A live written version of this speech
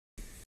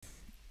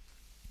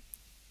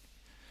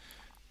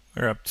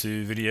We're up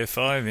to video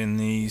 5 in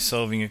the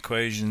Solving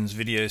Equations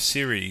video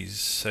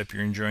series. Hope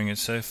you're enjoying it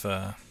so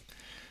far.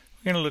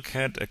 We're going to look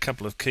at a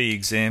couple of key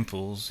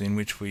examples in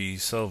which we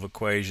solve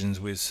equations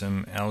with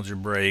some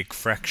algebraic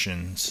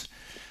fractions.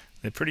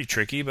 They're pretty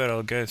tricky, but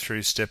I'll go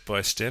through step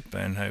by step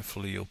and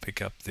hopefully you'll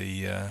pick up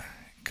the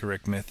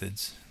correct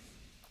methods.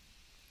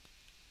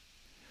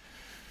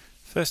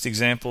 First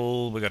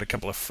example, we've got a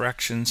couple of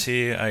fractions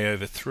here, a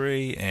over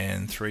 3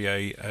 and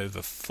 3a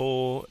over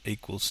 4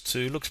 equals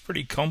 2. Looks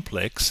pretty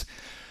complex,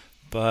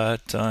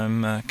 but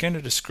I'm going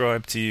to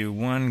describe to you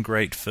one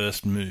great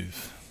first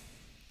move.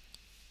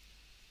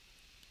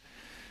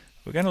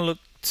 We're going to look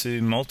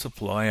to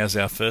multiply as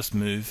our first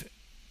move,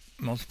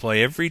 multiply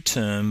every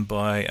term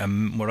by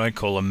what I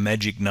call a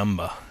magic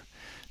number.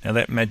 Now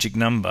that magic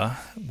number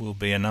will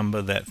be a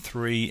number that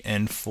 3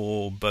 and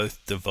 4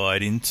 both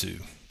divide into.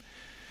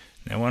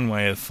 Now one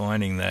way of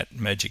finding that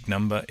magic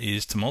number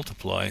is to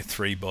multiply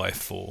 3 by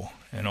 4,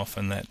 and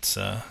often that's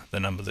the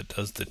number that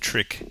does the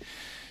trick.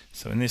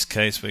 So in this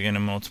case we're going to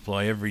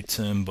multiply every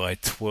term by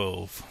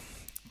 12.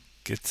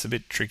 Gets a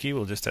bit tricky,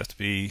 we'll just have to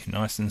be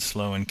nice and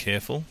slow and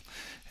careful,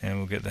 and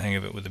we'll get the hang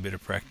of it with a bit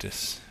of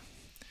practice.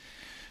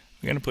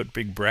 We're going to put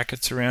big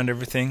brackets around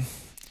everything,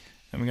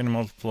 and we're going to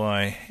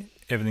multiply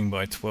everything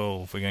by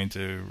 12. We're going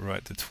to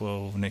write the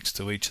 12 next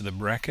to each of the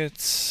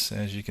brackets,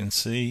 as you can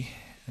see.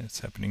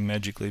 It's happening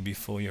magically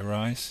before your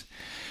eyes.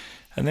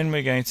 And then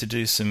we're going to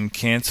do some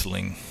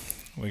cancelling.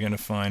 We're going to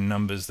find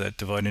numbers that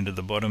divide into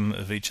the bottom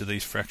of each of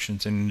these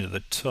fractions and into the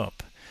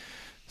top.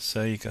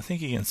 So I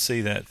think you can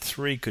see that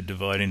 3 could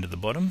divide into the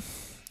bottom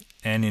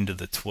and into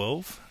the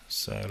 12.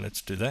 So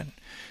let's do that.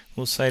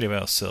 We'll say to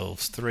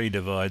ourselves 3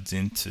 divides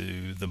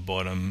into the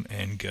bottom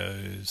and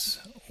goes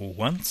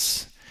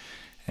once,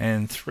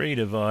 and 3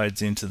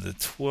 divides into the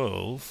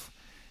 12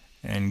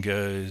 and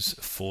goes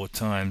 4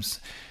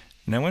 times.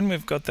 Now when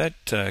we've got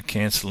that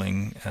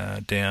cancelling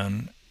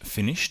down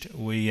finished,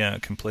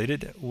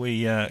 completed,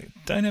 we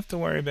don't have to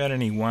worry about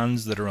any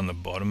ones that are on the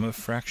bottom of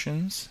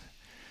fractions.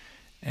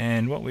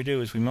 And what we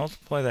do is we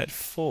multiply that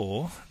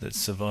 4 that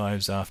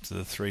survives after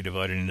the 3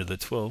 divided into the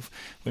 12.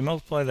 We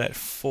multiply that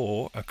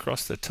 4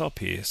 across the top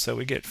here, so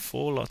we get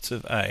 4 lots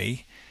of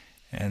A,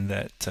 and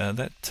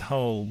that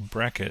whole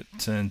bracket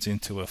turns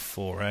into a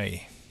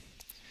 4A.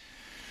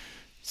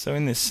 So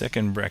in this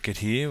second bracket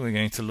here we're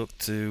going to look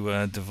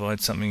to divide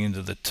something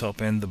into the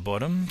top and the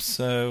bottom.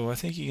 So I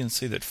think you can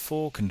see that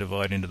 4 can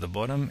divide into the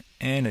bottom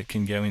and it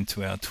can go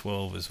into our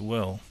 12 as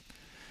well.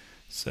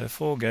 So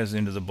 4 goes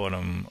into the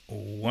bottom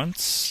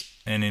once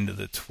and into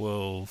the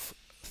 12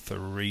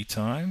 3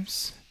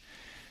 times.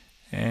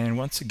 And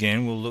once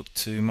again we'll look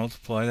to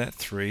multiply that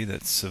 3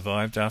 that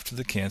survived after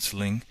the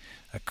cancelling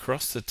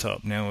across the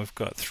top. Now we've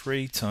got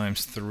 3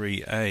 times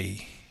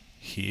 3a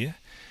here.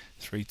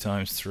 3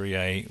 times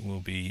 3a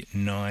will be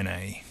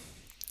 9a.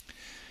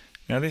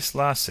 Now this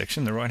last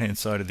section, the right hand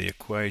side of the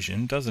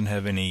equation, doesn't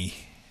have any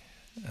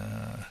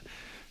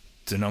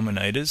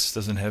denominators,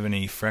 doesn't have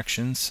any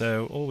fractions,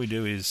 so all we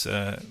do is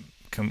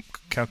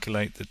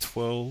calculate the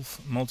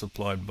 12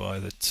 multiplied by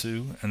the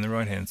 2, and the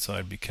right hand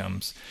side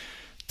becomes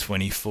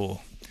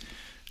 24.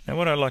 Now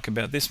what I like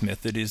about this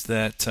method is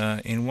that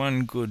in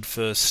one good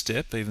first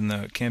step, even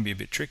though it can be a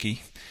bit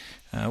tricky,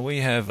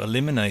 we have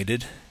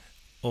eliminated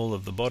all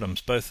of the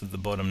bottoms, both of the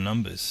bottom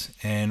numbers,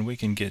 and we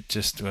can get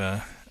just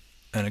an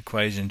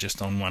equation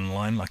just on one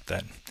line like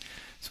that.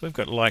 So we've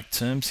got like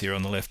terms here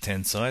on the left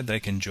hand side. They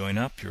can join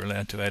up. You're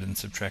allowed to add and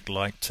subtract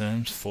like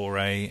terms.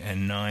 4a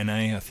and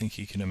 9a, I think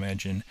you can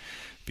imagine,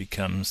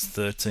 becomes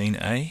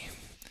 13a.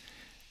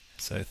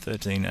 So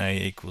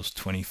 13a equals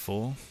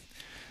 24.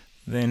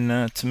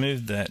 Then to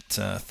move that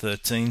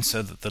 13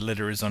 so that the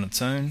letter is on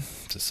its own,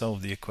 to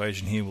solve the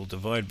equation here we'll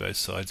divide both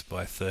sides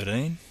by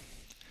 13.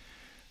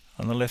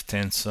 On the left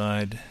hand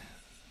side,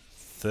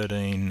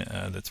 13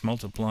 that's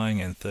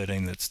multiplying and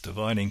 13 that's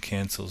dividing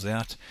cancels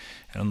out,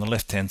 and on the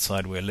left hand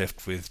side we're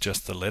left with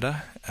just the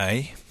letter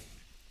A.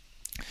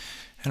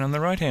 And on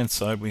the right hand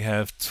side we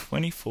have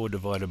 24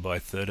 divided by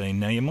 13.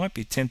 Now you might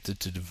be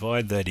tempted to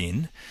divide that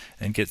in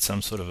and get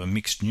some sort of a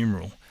mixed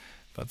numeral,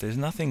 but there's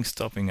nothing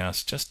stopping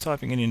us just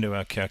typing it into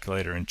our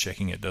calculator and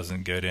checking it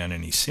doesn't go down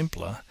any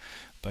simpler,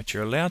 but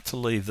you're allowed to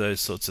leave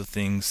those sorts of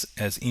things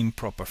as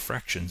improper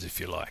fractions if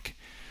you like.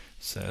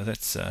 So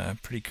that's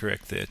pretty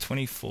correct there.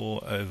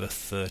 24 over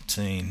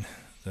 13.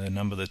 The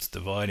number that's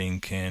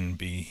dividing can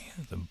be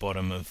the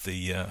bottom of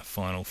the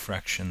final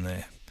fraction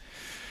there.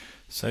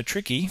 So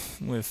tricky.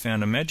 We've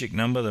found a magic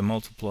number to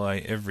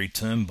multiply every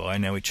term by.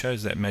 Now we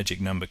chose that magic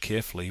number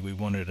carefully. We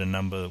wanted a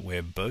number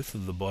where both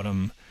of the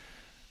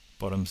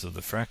bottoms of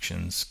the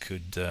fractions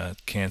could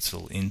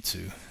cancel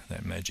into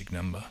that magic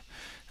number.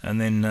 And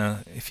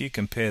then if you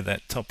compare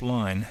that top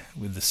line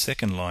with the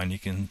second line, you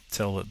can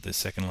tell that the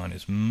second line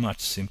is much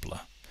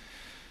simpler.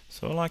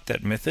 So I like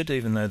that method,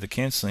 even though the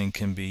cancelling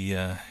can be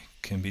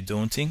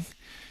daunting.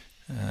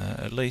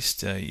 At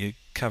least you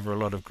cover a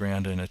lot of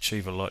ground and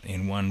achieve a lot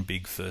in one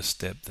big first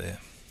step there.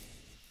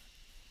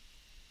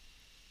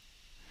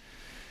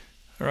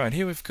 Alright,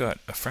 here we've got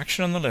a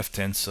fraction on the left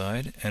hand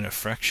side and a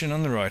fraction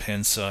on the right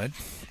hand side,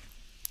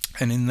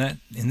 and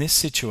in this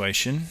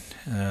situation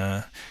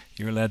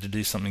you're allowed to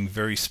do something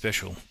very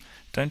special.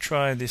 Don't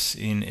try this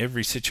in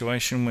every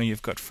situation where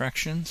you've got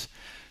fractions,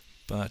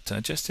 but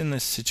just in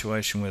this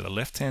situation where the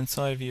left hand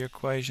side of your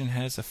equation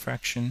has a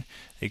fraction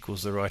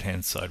equals the right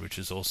hand side, which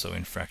is also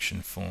in fraction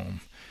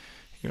form,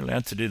 you're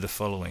allowed to do the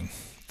following.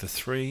 The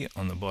 3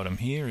 on the bottom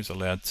here is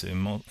allowed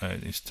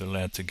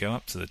to go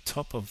up to the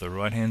top of the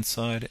right hand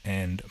side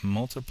and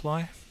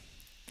multiply,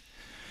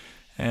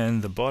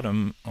 and the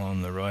bottom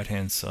on the right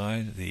hand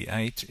side, the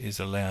 8, is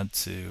allowed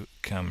to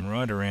come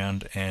right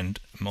around and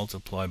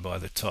multiply by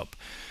the top.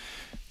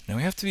 Now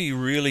we have to be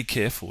really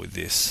careful with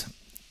this.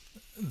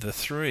 The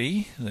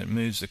 3 that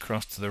moves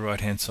across to the right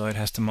hand side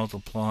has to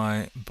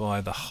multiply by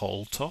the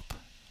whole top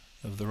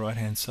of the right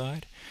hand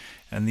side,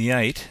 and the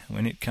 8,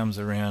 when it comes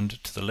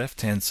around to the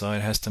left hand side,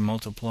 has to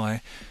multiply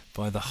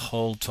by the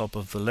whole top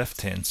of the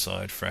left hand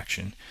side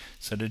fraction.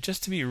 So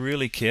just to be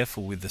really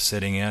careful with the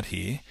setting out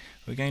here,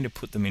 we're going to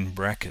put them in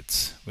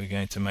brackets. We're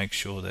going to make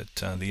sure that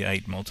the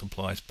 8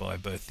 multiplies by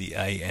both the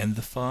a and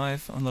the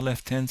 5 on the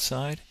left hand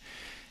side,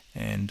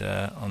 and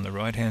on the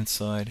right hand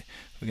side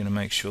we're going to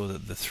make sure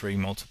that the 3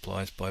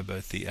 multiplies by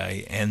both the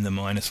a and the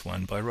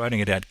 -1 by writing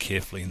it out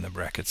carefully in the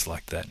brackets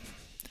like that.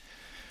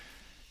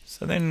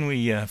 So then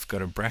we have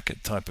got a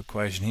bracket type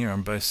equation here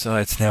on both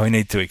sides. Now we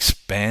need to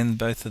expand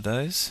both of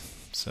those.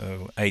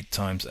 So 8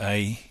 times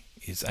a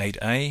is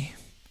 8a,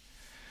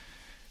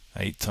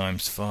 8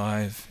 times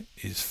 5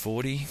 is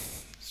 40.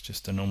 It's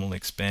just a normal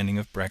expanding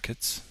of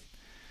brackets.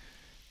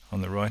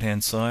 On the right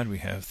hand side we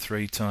have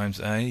 3 times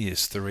a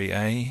is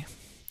 3a,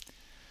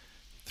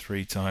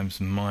 3 times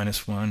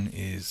 -1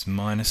 is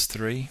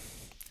 -3.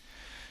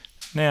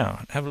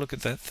 Now have a look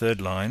at that third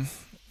line.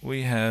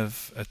 We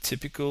have a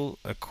typical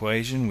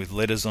equation with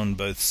letters on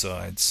both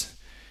sides.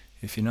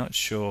 If you're not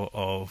sure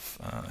of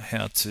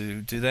how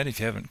to do that, if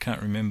you can't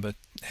remember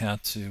how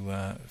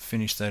to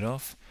finish that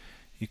off,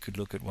 you could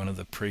look at one of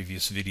the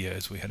previous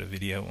videos. We had a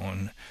video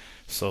on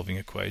solving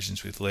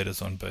equations with letters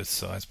on both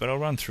sides, but I'll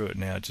run through it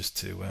now just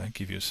to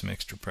give you some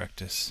extra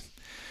practice.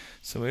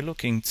 So we're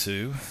looking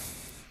to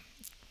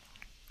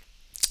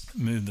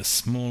move the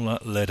smaller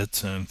letter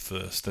term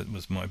first. That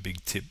was my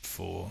big tip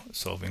for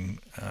solving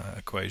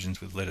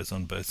equations with letters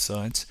on both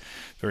sides.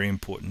 Very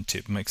important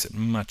tip, makes it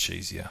much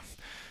easier.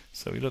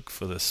 So we look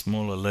for the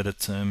smaller letter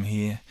term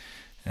here,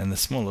 and the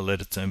smaller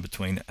letter term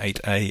between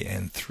 8a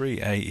and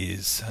 3a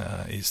is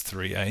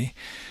 3a.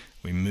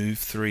 We move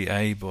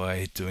 3a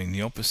by doing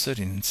the opposite.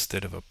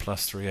 Instead of a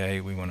plus 3a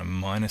we want a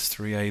minus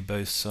 3a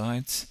both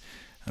sides,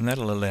 and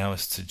that'll allow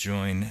us to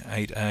join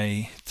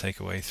 8a, take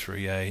away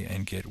 3a,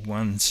 and get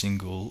one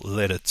single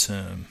letter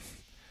term.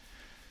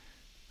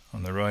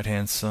 On the right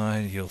hand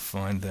side you'll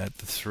find that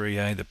the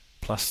 3a, the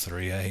plus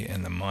 3a,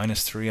 and the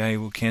minus 3a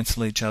will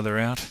cancel each other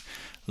out,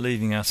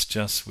 leaving us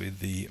just with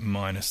the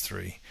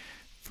 -3.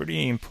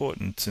 Pretty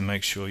important to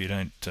make sure you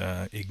don't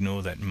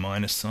ignore that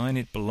minus sign.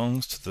 It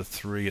belongs to the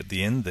 3 at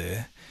the end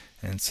there,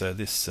 and so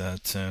this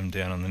term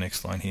down on the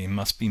next line here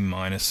must be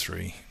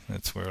 -3.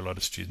 That's where a lot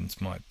of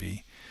students might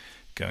be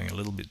going a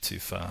little bit too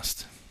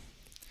fast.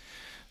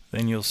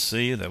 Then you'll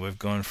see that we've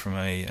gone from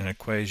an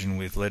equation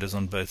with letters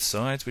on both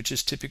sides, which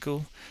is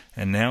typical,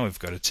 and now we've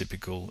got a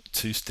typical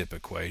two-step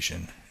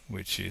equation,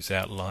 which is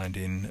outlined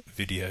in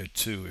video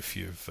 2 if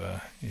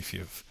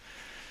you've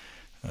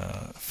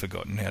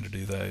forgotten how to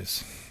do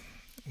those.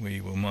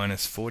 We will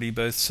minus 40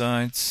 both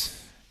sides.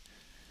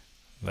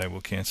 They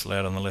will cancel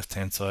out on the left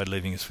hand side,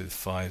 leaving us with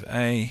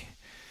 5a.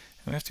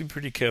 And we have to be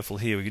pretty careful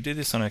here. We could do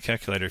this on our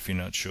calculator if you're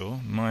not sure.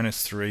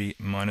 -3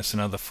 minus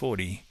another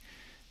 40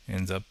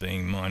 ends up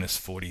being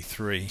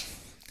 -43.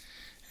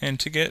 And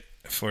to get,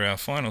 for our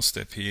final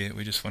step here,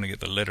 we just want to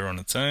get the letter on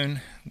its own.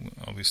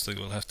 Obviously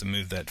we'll have to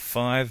move that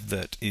 5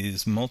 that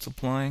is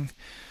multiplying.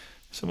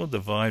 So we'll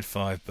divide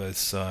 5 both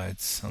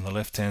sides. On the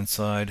left hand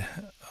side,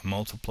 a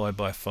multiply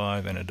by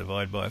 5 and a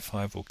divide by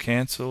 5 will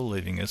cancel,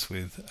 leaving us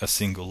with a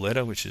single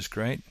letter, which is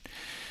great.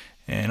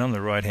 And on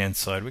the right hand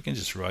side we can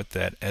just write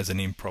that as an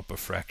improper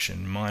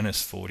fraction.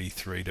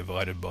 -43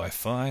 divided by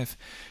 5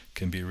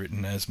 can be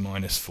written as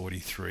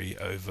 -43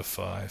 over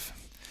 5.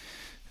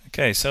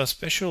 Okay, so a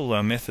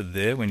special method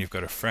there when you've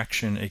got a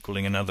fraction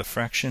equaling another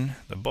fraction.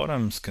 The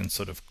bottoms can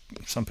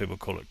some people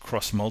call it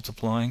cross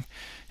multiplying.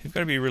 You've got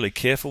to be really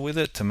careful with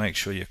it to make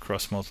sure you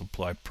cross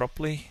multiply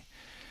properly.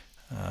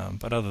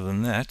 But other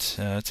than that,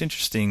 it's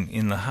interesting,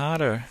 in the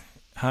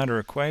harder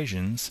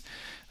equations,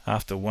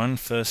 after one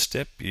first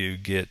step you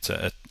get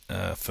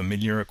a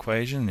familiar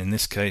equation, in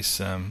this case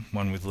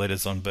one with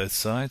letters on both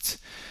sides,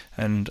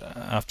 and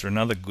after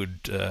another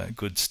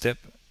good step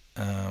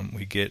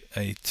we get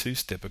a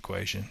two-step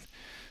equation.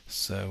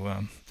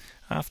 So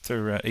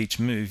after each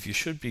move you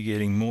should be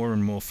getting more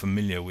and more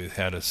familiar with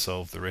how to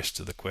solve the rest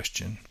of the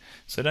question.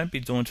 So don't be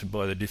daunted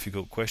by the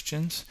difficult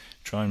questions.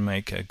 Try and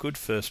make a good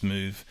first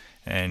move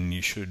and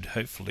you should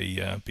hopefully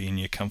be in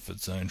your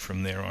comfort zone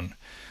from there on.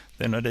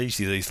 They're not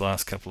easy, these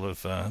last couple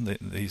of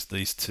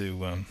these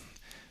two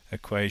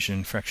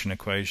fraction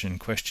equation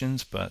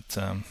questions, but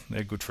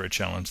they're good for a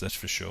challenge, that's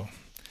for sure.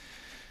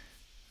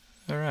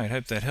 Alright,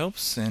 hope that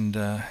helps, and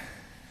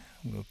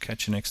we'll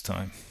catch you next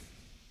time.